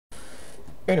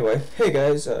Anyway, hey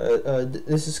guys,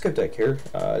 this is SkippTekk here,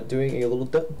 doing a little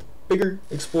bigger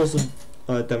explosive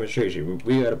demonstration.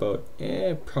 We got about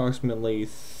approximately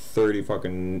 30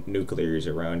 fucking nuclears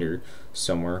around here,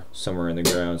 somewhere in the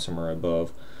ground, somewhere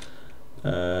above.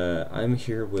 I'm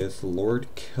here with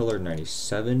Lord Killer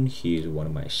 97. He's one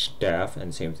of my staff,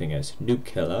 and same thing as Noob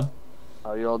Killer.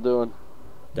 How y'all doing?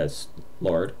 That's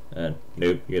Lord, and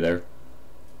Noob, you there?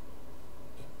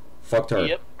 Fuck her.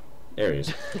 Yep. There he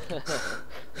is.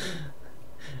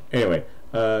 Anyway,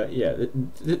 yeah,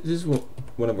 this is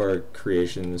one of our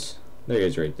creations. There he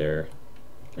is right there.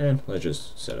 And let's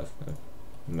just set up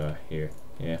here.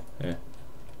 Yeah. There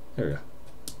we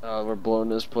go. We're blowing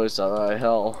this place out of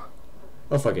hell.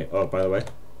 Oh, fuck it. Oh, by the way,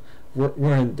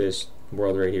 we're in this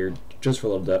world right here just for a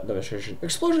little demonstration.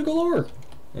 Explosion galore!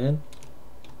 And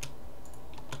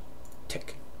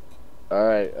tick.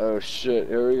 Alright, oh shit,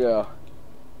 here we go.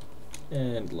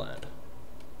 And land.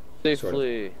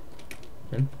 Safely.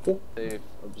 And Safe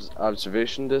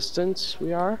observation distance,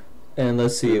 we are. And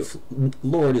let's see if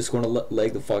Lord is going to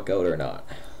leg the fuck out or not.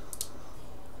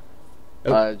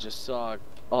 Oh. I just saw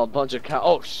a bunch of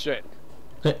oh shit.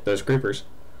 Those creepers.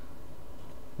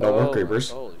 No more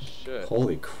creepers. Holy shit.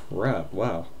 Holy crap,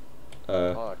 wow.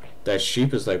 Fuck. That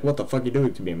sheep is like, what the fuck are you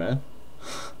doing to me, man?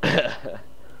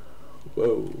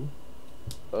 Whoa.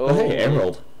 Oh, hey,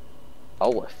 emerald.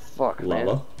 Oh, fuck, man.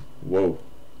 Lava. Whoa.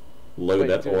 Load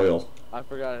that dude, oil. I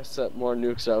forgot to set more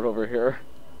nukes out over here.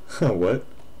 What?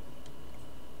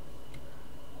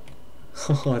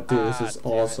 Oh, dude, this is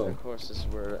awesome. Of course, this is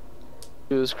where.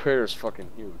 Dude, this crater's fucking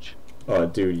huge. Oh,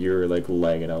 dude, you're like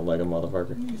lagging out like a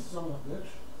motherfucker.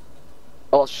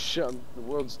 Oh shit, the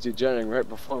world's degenerating right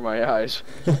before my eyes.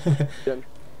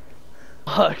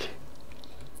 Fuck.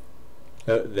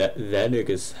 Oh, that nuke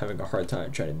is having a hard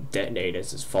time trying to detonate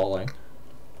as it's falling.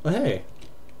 Oh, hey.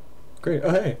 Great. Oh,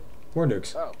 hey. More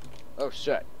nukes. Oh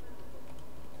shit.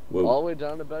 Whoa. All the way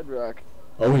down to bedrock.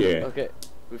 Oh, yeah. Okay,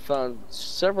 we found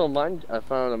several I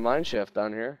found a mine shaft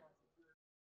down here.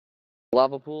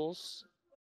 Lava pools.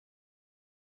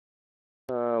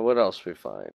 What else we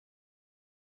find?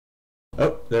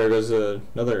 Oh, there goes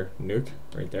another nuke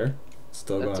right there.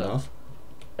 Still That's going off.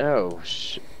 Oh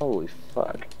shit! Holy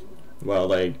fuck! Well,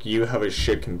 like, you have a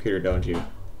shit computer, don't you?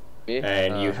 Me?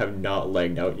 And you have not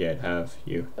legged out yet, have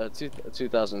you?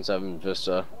 2007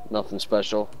 Vista. Nothing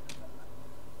special.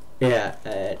 Yeah.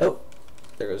 Oh,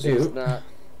 there goes It's you. not.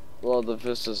 Well, the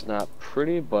Vista's not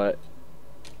pretty, but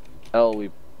hell,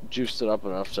 we juiced it up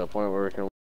enough to a point where we can.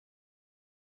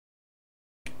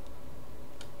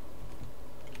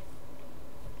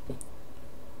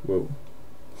 Whoa.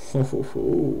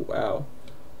 Oh, wow.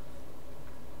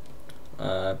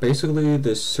 Basically,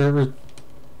 the server.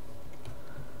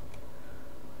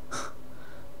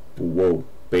 Whoa.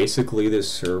 Basically,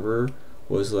 this server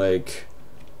was like,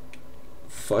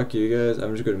 fuck you guys,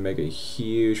 I'm just gonna make a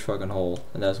huge fucking hole,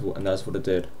 and that's what it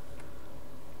did.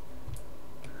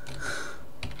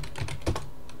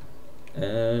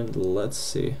 And let's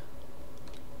see.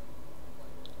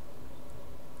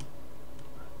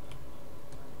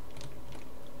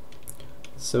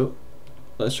 So,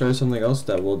 let's try something else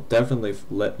that will definitely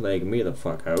let me the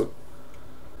fuck out.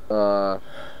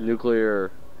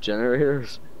 Nuclear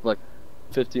generators, like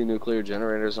 50 nuclear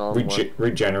generators all in one.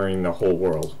 Regenerating the whole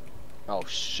world. Oh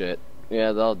shit!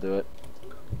 Yeah, that'll do it.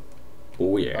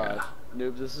 Oh yeah.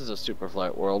 Noob, this is a super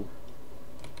flight world.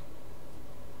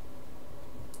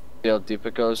 See how deep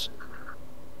it goes?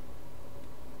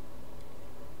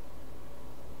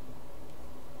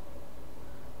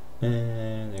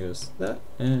 And there goes that,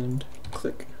 and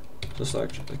click the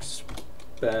select,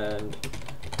 expand,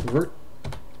 convert,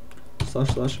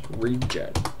 /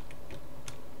 regen.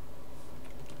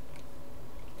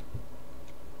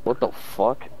 What the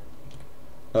fuck?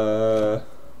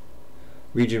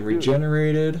 Region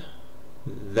regenerated.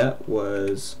 That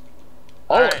was.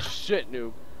 Oh shit,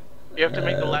 Noob. You have to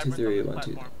make the labyrinth 2, 3, on the 1,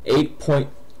 2, platform.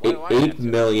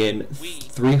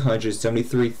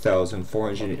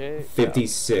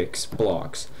 8,373,456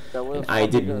 blocks. And I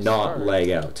did not lag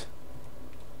out.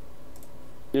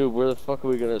 Dude, where the fuck are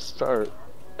we gonna start?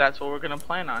 That's what we're gonna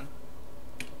plan on.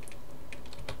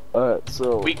 Alright,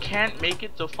 so We can't make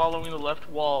it, so following the left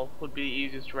wall would be the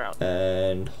easiest route.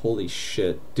 And holy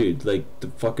shit, dude, like the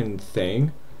fucking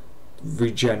thing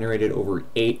regenerated over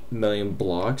 8 million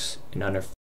blocks in under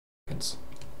seconds.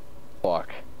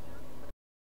 fuck.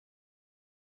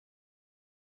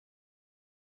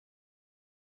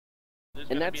 There's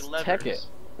And gonna that's be levers. Tekkit.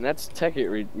 And that's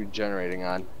Tekkit regenerating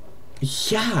on.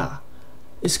 Yeah,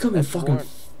 it's coming That's fucking. more-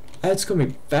 It's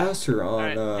coming faster on.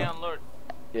 Alright, stay on Lord.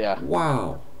 Yeah.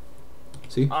 Wow.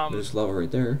 See, there's lava right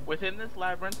there. Within this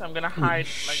labyrinth, I'm gonna Holy hide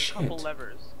like a couple shit.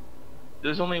 levers.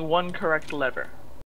 There's only one correct lever.